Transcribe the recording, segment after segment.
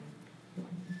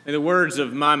May the words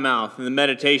of my mouth and the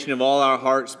meditation of all our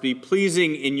hearts be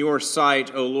pleasing in your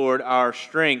sight, O Lord, our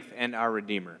strength and our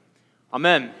Redeemer.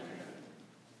 Amen.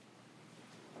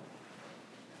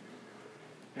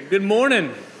 Good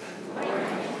morning.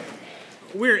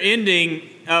 We're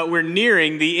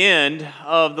nearing the end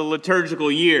of the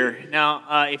liturgical year.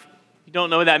 Now, if you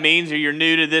don't know what that means or you're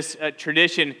new to this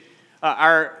tradition,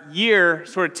 our year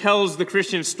sort of tells the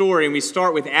Christian story, and we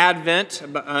start with Advent.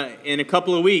 In a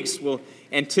couple of weeks, we'll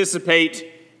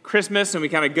anticipate Christmas, and we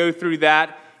kind of go through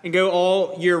that and go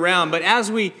all year round. But as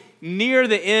we near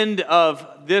the end of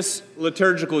this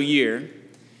liturgical year,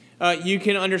 you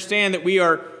can understand that we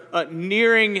are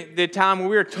nearing the time where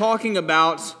we are talking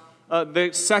about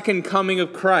the second coming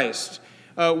of Christ.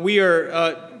 We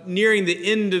are nearing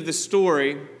the end of the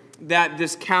story that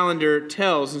this calendar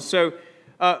tells. And so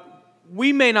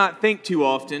we may not think too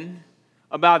often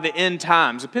about the end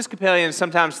times. Episcopalians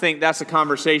sometimes think that's a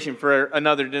conversation for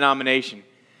another denomination.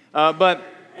 But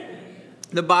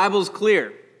the Bible's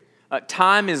clear.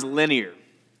 Time is linear.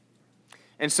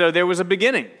 And so there was a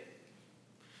beginning,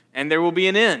 and there will be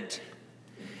an end.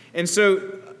 And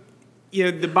so,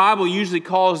 the Bible usually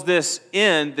calls this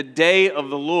end the day of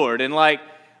the Lord. And like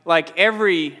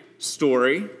every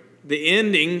story, the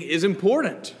ending is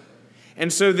important.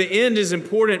 And so the end is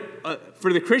important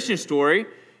for the Christian story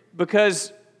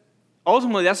because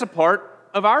ultimately that's a part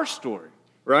of our story,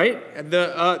 right?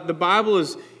 The Bible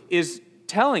is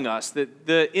telling us that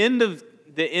the end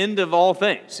of all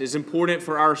things is important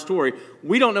for our story.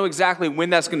 We don't know exactly when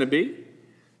that's going to be.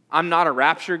 I'm not a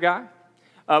rapture guy.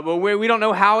 But we don't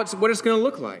know what it's going to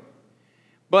look like.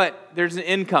 But there's an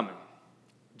end coming.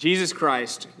 Jesus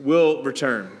Christ will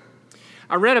return.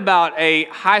 I read about a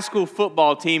high school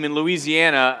football team in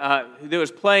Louisiana that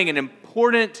was playing an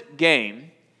important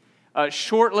game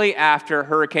shortly after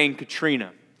Hurricane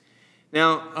Katrina.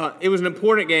 Now, it was an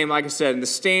important game, like I said, and the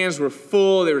stands were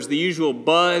full. There was the usual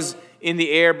buzz in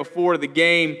the air before the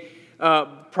game,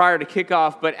 prior to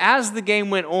kickoff. But as the game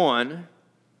went on,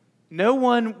 no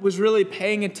one was really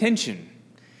paying attention.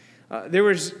 There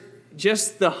was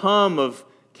just the hum of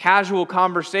casual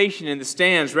conversation in the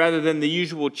stands rather than the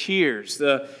usual cheers.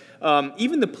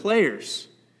 Even the players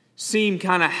seemed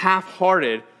kind of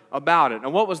half-hearted about it.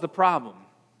 And what was the problem?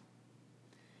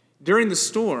 During the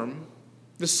storm,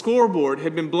 the scoreboard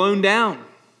had been blown down.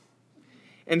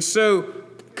 And so,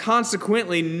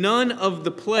 consequently, none of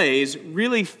the plays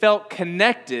really felt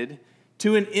connected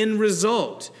to an end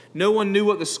result. No one knew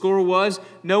what the score was.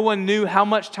 No one knew how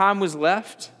much time was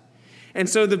left. And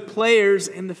so the players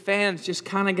and the fans just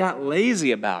kind of got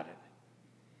lazy about it.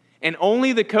 And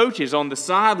only the coaches on the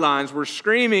sidelines were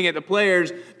screaming at the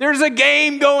players, "There's a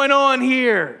game going on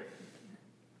here."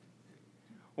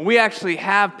 Well, we actually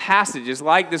have passages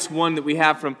like this one that we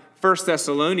have from 1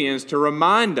 Thessalonians to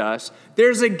remind us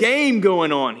there's a game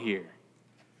going on here.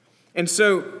 And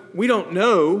so we don't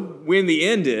know when the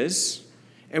end is,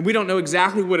 and we don't know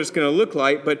exactly what it's going to look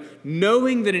like, but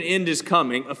knowing that an end is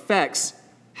coming affects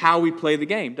how we play the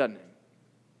game, doesn't it?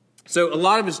 So a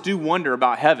lot of us do wonder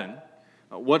about heaven,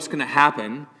 what's going to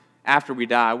happen after we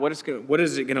die, what is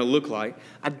it going to look like.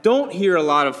 I don't hear a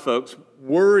lot of folks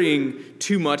worrying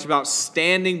too much about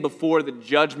standing before the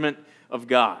judgment of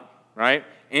God, right?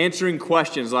 Answering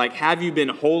questions like, have you been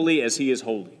holy as He is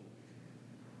holy?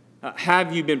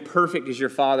 Have you been perfect as your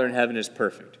Father in heaven is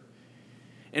perfect?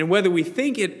 And whether we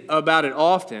think about it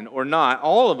often or not,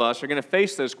 all of us are going to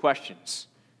face those questions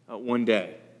one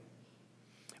day.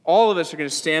 All of us are going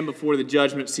to stand before the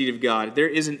judgment seat of God. There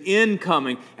is an end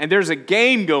coming, and there's a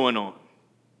game going on.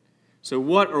 So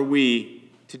what are we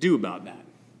to do about that?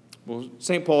 Well,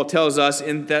 St. Paul tells us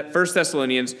in that 1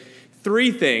 Thessalonians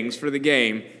 3 things for the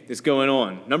game that's going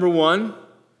on. Number 1,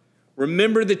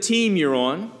 remember the team you're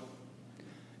on.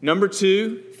 Number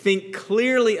 2, think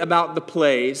clearly about the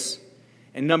plays.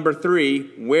 And number 3,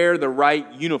 wear the right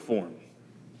uniform.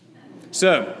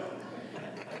 So,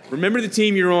 remember the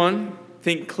team you're on.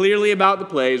 Think clearly about the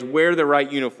plays. Wear the right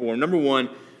uniform. Number 1,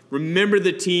 remember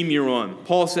the team you're on.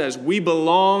 Paul says, we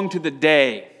belong to the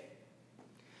day.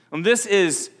 And this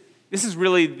is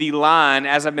really the line,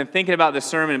 as I've been thinking about this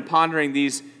sermon and pondering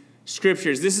these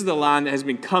scriptures, this is the line that has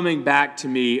been coming back to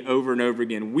me over and over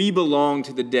again. We belong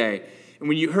to the day. And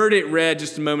when you heard it read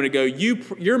just a moment ago,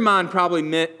 your mind probably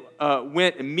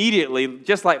went immediately,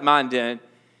 just like mine did,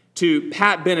 to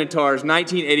Pat Benatar's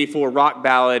 1984 rock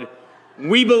ballad,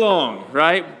 We Belong,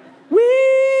 right?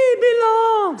 We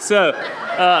belong. So,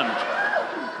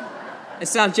 it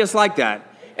sounds just like that.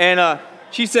 And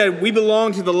she said, we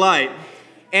belong to the light.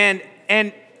 And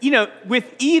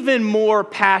with even more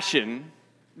passion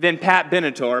than Pat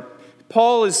Benatar,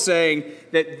 Paul is saying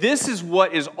that this is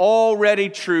what is already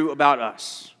true about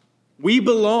us. We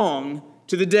belong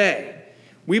to the day.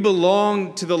 We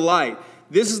belong to the light.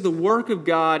 This is the work of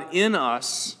God in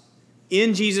us,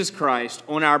 in Jesus Christ,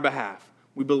 on our behalf.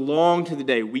 We belong to the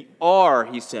day. We are,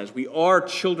 he says, we are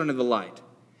children of the light.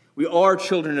 We are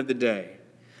children of the day.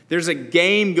 There's a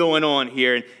game going on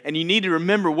here, and you need to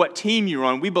remember what team you're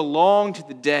on. We belong to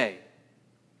the day.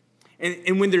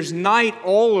 And when there's night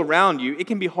all around you, it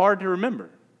can be hard to remember.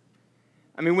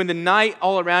 I mean, when the night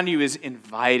all around you is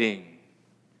inviting,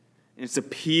 and it's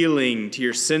appealing to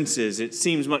your senses, it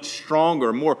seems much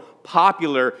stronger, more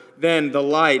popular than the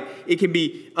light, it can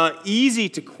be easy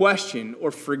to question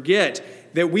or forget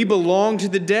that we belong to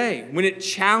the day. When it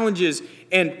challenges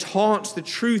and taunts the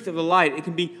truth of the light, it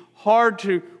can be hard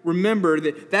to remember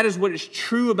that that is what is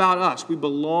true about us. We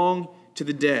belong to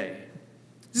the day.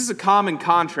 This is a common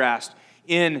contrast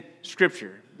in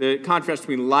Scripture, the contrast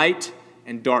between light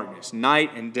and darkness,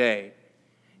 night and day.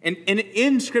 And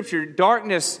in Scripture,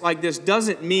 darkness like this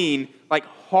doesn't mean like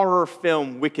horror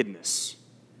film wickedness.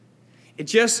 It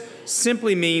just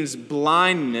simply means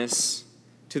blindness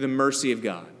to the mercy of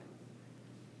God.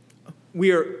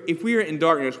 If we are in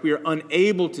darkness, we are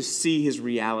unable to see His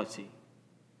reality,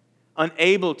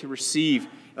 unable to receive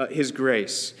His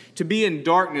grace. To be in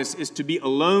darkness is to be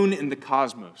alone in the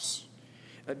cosmos,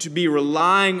 to be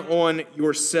relying on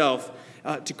yourself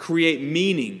to create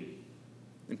meaning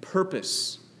and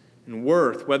purpose and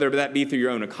worth, whether that be through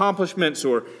your own accomplishments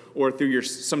or through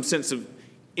some sense of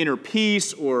inner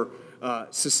peace or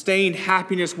sustained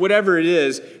happiness, whatever it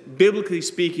is. Biblically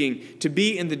speaking, to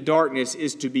be in the darkness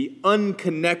is to be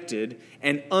unconnected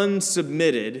and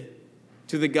unsubmitted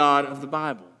to the God of the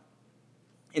Bible.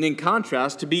 And in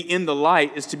contrast, to be in the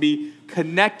light is to be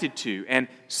connected to and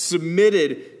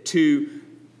submitted to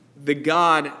the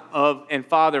God of and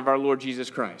Father of our Lord Jesus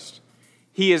Christ.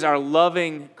 He is our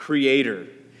loving Creator.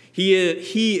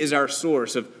 He is our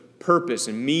source of purpose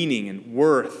and meaning and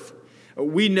worth.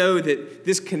 We know that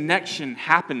this connection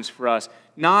happens for us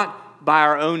not by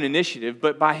our own initiative,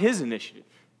 but by His initiative.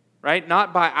 Right?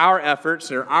 Not by our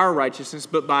efforts or our righteousness,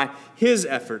 but by His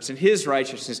efforts and His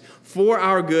righteousness for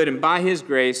our good, and by His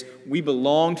grace, we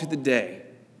belong to the day.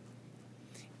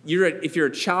 If you're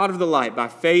a child of the light by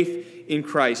faith in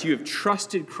Christ, you have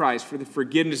trusted Christ for the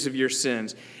forgiveness of your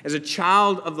sins. As a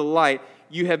child of the light,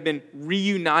 you have been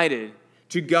reunited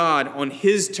to God on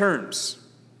His terms,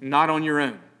 not on your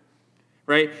own.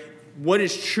 Right? What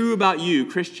is true about you,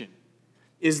 Christian,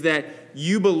 is that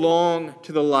you belong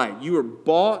to the light. You are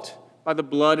bought by the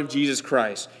blood of Jesus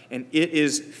Christ, and it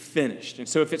is finished. And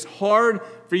so if it's hard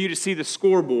for you to see the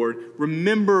scoreboard,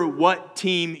 remember what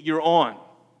team you're on.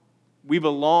 We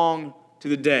belong to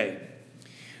the day.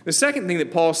 The second thing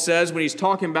that Paul says when he's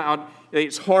talking about that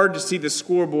it's hard to see the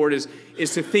scoreboard is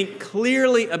to think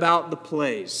clearly about the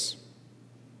plays.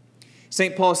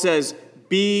 St. Paul says,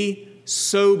 be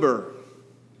sober.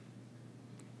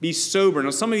 Be sober.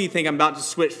 Now, some of you think I'm about to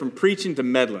switch from preaching to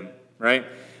meddling, right?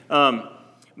 My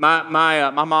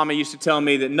mama used to tell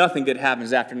me that nothing good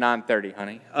happens after 9:30,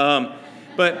 honey.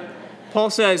 But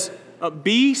Paul says,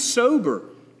 be sober.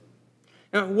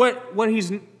 Now,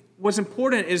 what's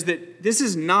important is that this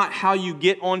is not how you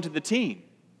get onto the team.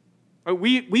 Right?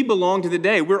 We belong to the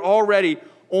day. We're already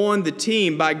on the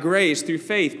team by grace through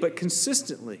faith, but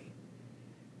consistently.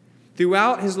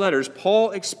 Throughout his letters,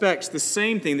 Paul expects the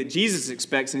same thing that Jesus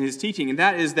expects in his teaching, and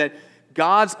that is that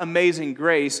God's amazing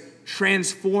grace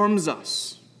transforms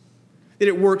us, that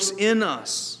it works in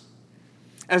us.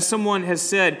 As someone has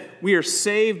said, we are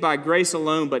saved by grace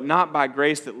alone, but not by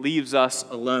grace that leaves us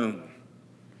alone.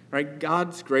 Right?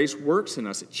 God's grace works in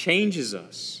us. It changes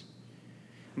us.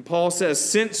 And Paul says,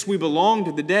 since we belong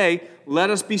to the day, let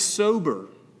us be sober.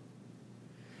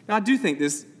 Now, I do think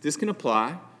this can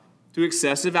apply to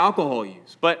excessive alcohol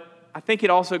use. But I think it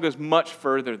also goes much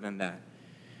further than that.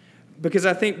 Because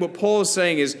I think what Paul is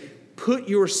saying is put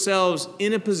yourselves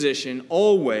in a position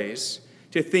always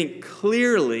to think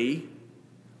clearly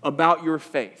about your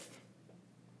faith.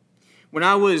 When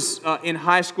I was in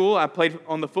high school, I played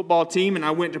on the football team, and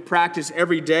I went to practice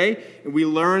every day, and we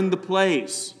learned the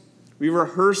plays. We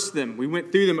rehearsed them. We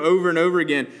went through them over and over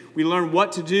again. We learned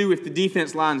what to do if the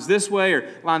defense lines this way or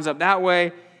lines up that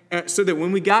way, so that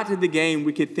when we got to the game,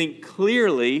 we could think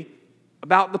clearly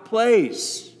about the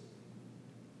plays.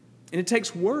 And it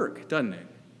takes work, doesn't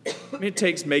it? I mean, it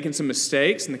takes making some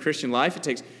mistakes in the Christian life. It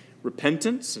takes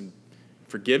repentance and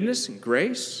forgiveness and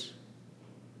grace.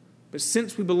 But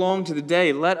since we belong to the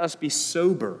day, let us be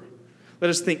sober. Let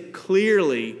us think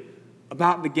clearly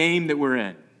about the game that we're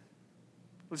in.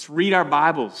 Let's read our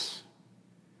Bibles.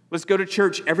 Let's go to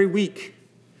church every week.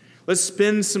 Let's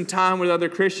spend some time with other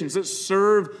Christians. Let's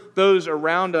serve those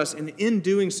around us. And in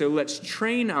doing so, let's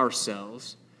train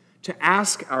ourselves to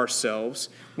ask ourselves,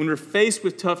 when we're faced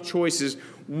with tough choices,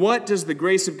 what does the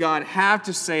grace of God have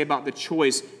to say about the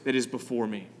choice that is before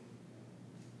me?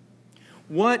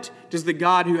 What does the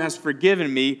God who has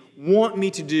forgiven me want me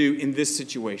to do in this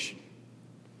situation?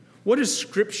 What does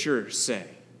Scripture say?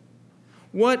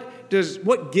 What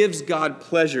gives God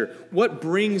pleasure? What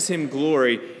brings him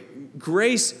glory?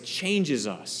 Grace changes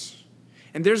us.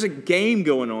 And there's a game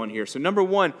going on here. So number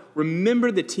one,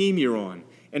 remember the team you're on.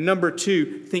 And number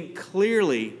two, think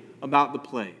clearly about the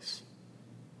plays.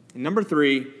 And number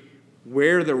three,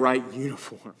 wear the right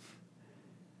uniform.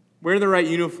 Wear the right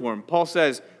uniform. Paul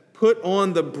says, put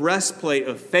on the breastplate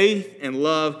of faith and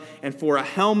love, and for a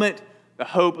helmet, the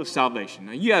hope of salvation.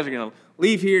 Now, you guys are going to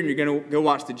leave here and you're going to go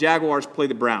watch the Jaguars play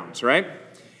the Browns, right?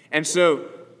 And so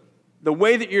the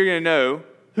way that you're going to know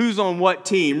who's on what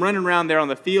team running around there on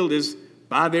the field is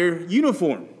by their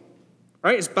uniform,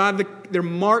 right? It's they're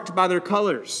marked by their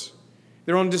colors.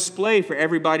 They're on display for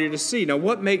everybody to see. Now,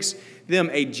 what makes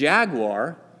them a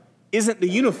Jaguar isn't the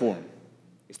uniform.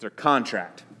 It's their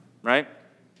contract, right?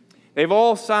 They've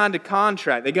all signed a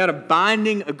contract. They got a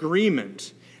binding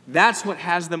agreement. That's what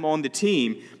has them on the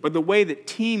team. But the way that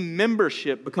team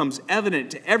membership becomes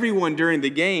evident to everyone during the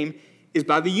game is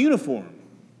by the uniform.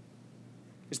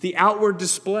 It's the outward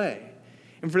display.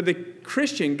 And for the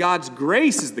Christian, God's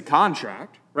grace is the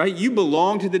contract, right? You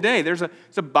belong to the day.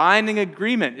 It's a binding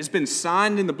agreement. It's been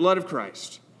signed in the blood of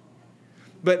Christ.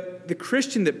 But the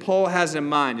Christian that Paul has in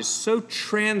mind is so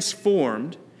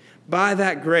transformed by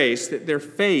that grace that their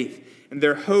faith and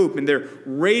their hope and their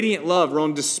radiant love are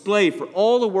on display for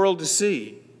all the world to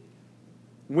see.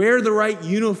 Wear the right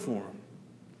uniform.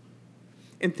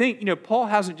 And think, Paul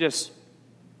hasn't just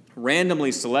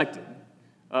randomly selected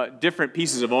different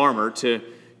pieces of armor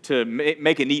to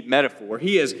make a neat metaphor.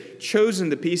 He has chosen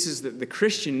the pieces that the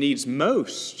Christian needs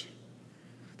most,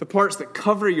 the parts that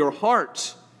cover your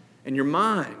heart and your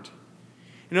mind.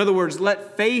 In other words,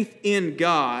 let faith in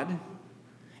God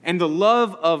and the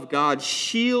love of God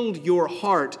shield your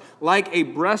heart like a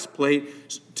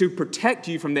breastplate to protect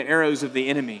you from the arrows of the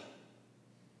enemy.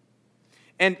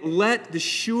 And let the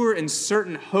sure and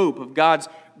certain hope of God's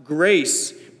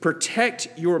grace protect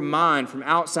your mind from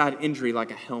outside injury like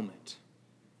a helmet.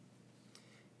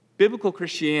 Biblical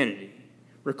Christianity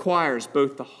requires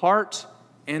both the heart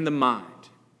and the mind,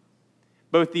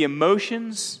 both the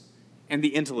emotions and the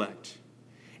intellect.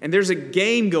 And there's a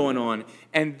game going on,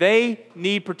 and they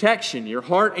need protection, your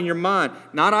heart and your mind.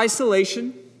 Not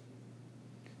isolation,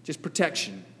 just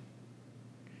protection.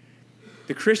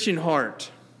 The Christian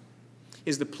heart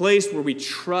is the place where we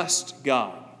trust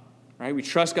God, right? We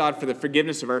trust God for the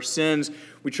forgiveness of our sins.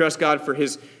 We trust God for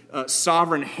his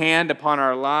sovereign hand upon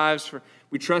our lives.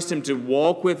 We trust him to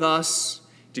walk with us,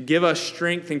 to give us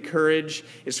strength and courage.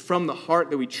 It's from the heart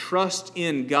that we trust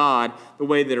in God the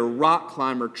way that a rock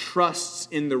climber trusts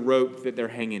in the rope that they're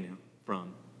hanging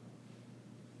from.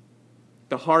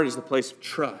 The heart is the place of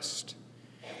trust.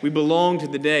 We belong to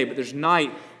the day, but there's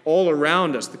night all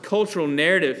around us. The cultural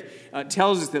narrative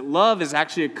tells us that love is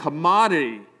actually a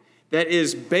commodity that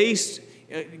is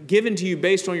given to you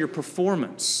based on your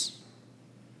performance,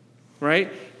 right?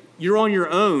 You're on your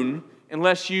own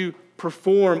unless you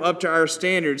perform up to our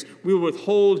standards. We will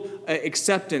withhold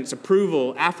acceptance,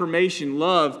 approval, affirmation,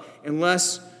 love,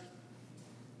 unless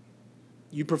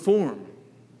you perform.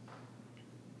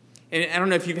 And I don't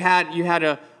know if you had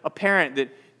a parent that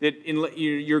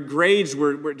your grades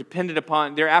were dependent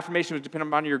upon, their affirmation was dependent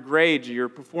upon your grades or your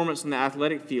performance in the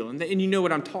athletic field. And you know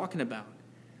what I'm talking about.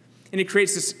 And it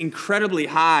creates this incredibly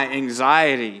high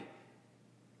anxiety.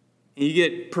 And you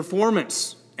get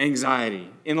performance anxiety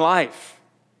in life.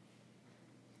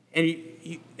 And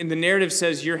the narrative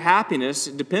says your happiness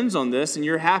depends on this, and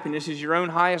your happiness is your own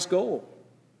highest goal.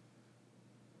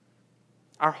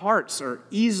 Our hearts are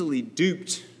easily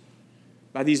duped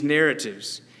by these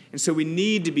narratives. And so we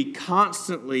need to be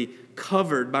constantly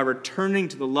covered by returning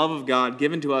to the love of God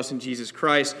given to us in Jesus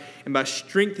Christ and by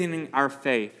strengthening our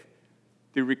faith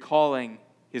through recalling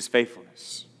his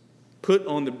faithfulness. Put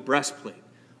on the breastplate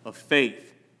of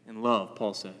faith and love,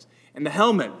 Paul says. And the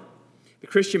helmet, the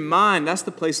Christian mind, that's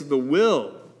the place of the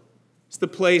will. It's the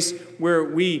place where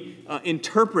we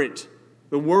interpret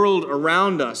the world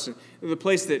around us, the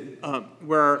place that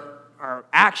where our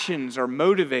actions are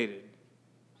motivated.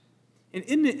 And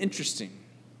isn't it interesting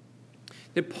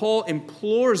that Paul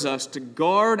implores us to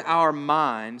guard our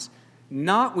minds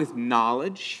not with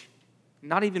knowledge,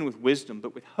 not even with wisdom,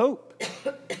 but with hope.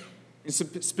 And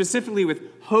specifically with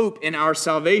hope in our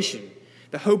salvation.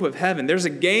 the hope of heaven. There's a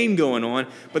game going on,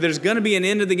 but there's going to be an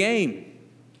end to the game.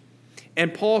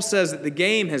 And Paul says that the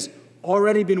game has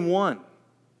already been won.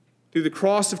 Through the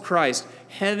cross of Christ,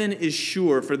 heaven is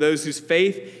sure for those whose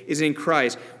faith is in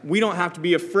Christ. We don't have to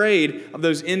be afraid of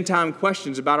those end-time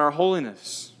questions about our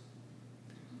holiness,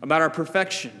 about our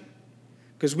perfection,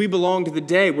 because we belong to the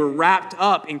day. We're wrapped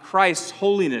up in Christ's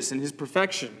holiness and his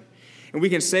perfection. And we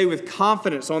can say with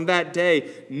confidence on that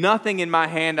day, nothing in my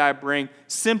hand I bring,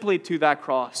 simply to thy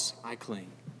cross I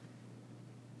cling.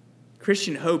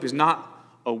 Christian hope is not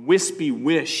a wispy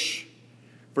wish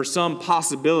for some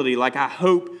possibility like I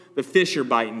hope the fish are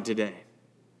biting today.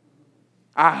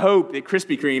 I hope that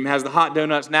Krispy Kreme has the Hot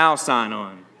Donuts Now sign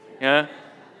on. Yeah?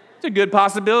 It's a good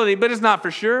possibility, but it's not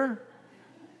for sure.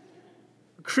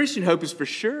 Christian hope is for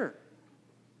sure.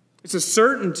 It's a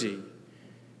certainty.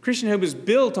 Christian hope is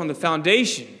built on the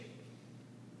foundation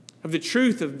of the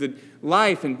truth of the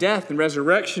life and death and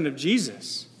resurrection of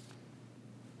Jesus.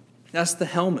 That's the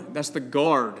helmet. That's the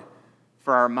guard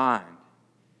for our mind.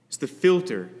 It's the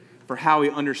filter for how we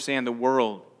understand the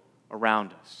world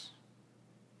around us.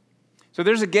 So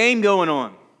there's a game going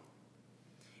on.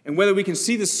 And whether we can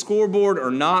see the scoreboard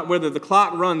or not, whether the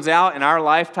clock runs out in our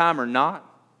lifetime or not,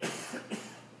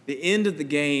 the end of the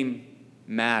game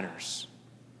matters.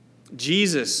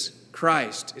 Jesus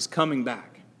Christ is coming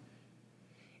back.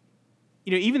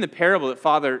 You know, even the parable that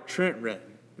Father Trent read,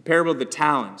 the parable of the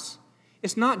talents,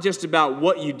 it's not just about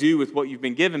what you do with what you've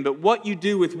been given, but what you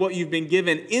do with what you've been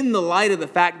given in the light of the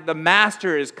fact that the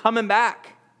master is coming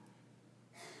back.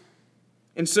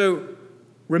 And so,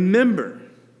 remember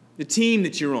the team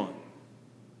that you're on.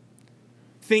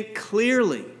 Think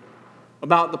clearly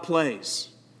about the plays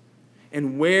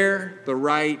and wear the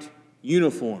right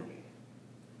uniform.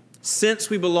 Since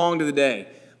we belong to the day,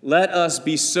 let us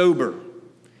be sober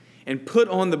and put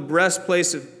on the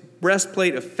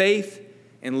breastplate of faith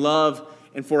and love,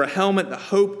 and for a helmet, the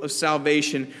hope of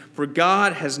salvation. For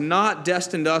God has not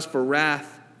destined us for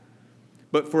wrath,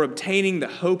 but for obtaining the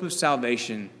hope of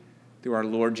salvation through our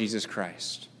Lord Jesus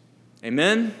Christ.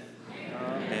 Amen?